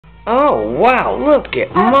Oh, wow, look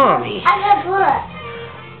at Mommy. I got blood.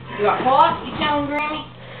 You got caught? You telling Granny?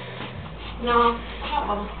 No.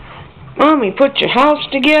 Mommy, put your house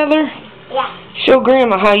together. Yeah. Show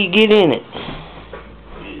Grandma how you get in it.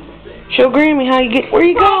 Show Grammy how you get... Where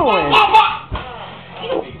you going?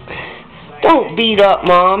 Don't beat up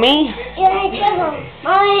Mommy. You're in trouble.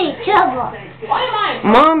 Mommy's in trouble. Why am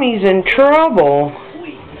I? Mommy's in trouble.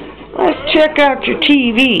 Let's check out your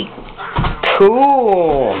TV.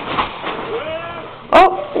 Cool.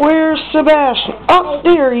 Oh, where's Sebastian? Oh,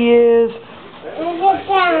 there he is. Let's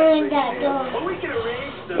get down that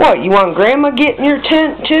door. What, you want Grandma get in your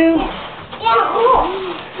tent too? Yeah,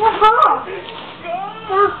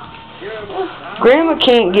 Grandma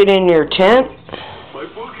can't get in your tent.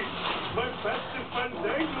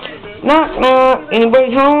 Knock, knock.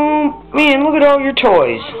 Anybody home? Man, look at all your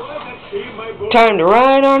toys. Time to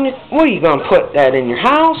ride on it. What, are you going to put that in your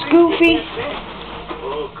house, Goofy?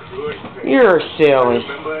 You're silly.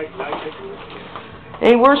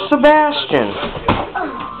 Hey, where's Sebastian?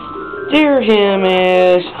 There him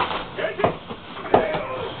is.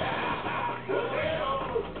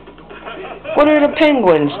 What are the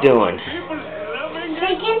penguins doing?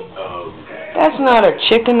 Chicken? That's not a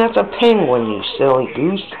chicken, that's a penguin, you silly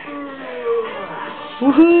goose.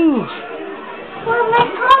 Woohoo! Where's my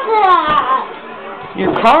brother?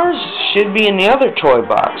 Your cars should be in the other toy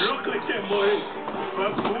box.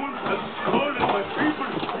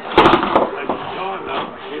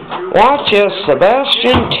 Watch as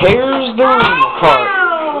Sebastian tears the room apart.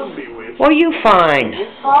 What do you find?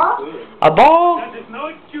 Ball? A ball? That is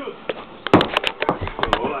not cute.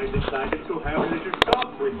 So I decided to have a little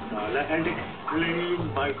talk with Nala and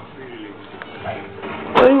explain my feelings.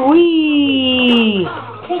 Wee!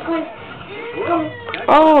 Take one.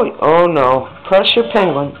 Oh no. Crush your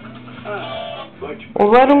penguin. Well,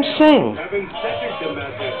 let him sing. Having settled the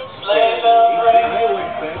matter, I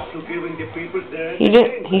went back to giving the people their... He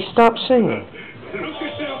didn't. He stopped singing. Look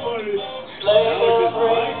at them all. Now it is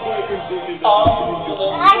my duty to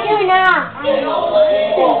I do not.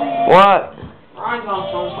 What? Ron's on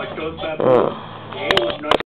phone. But those Uh. he was not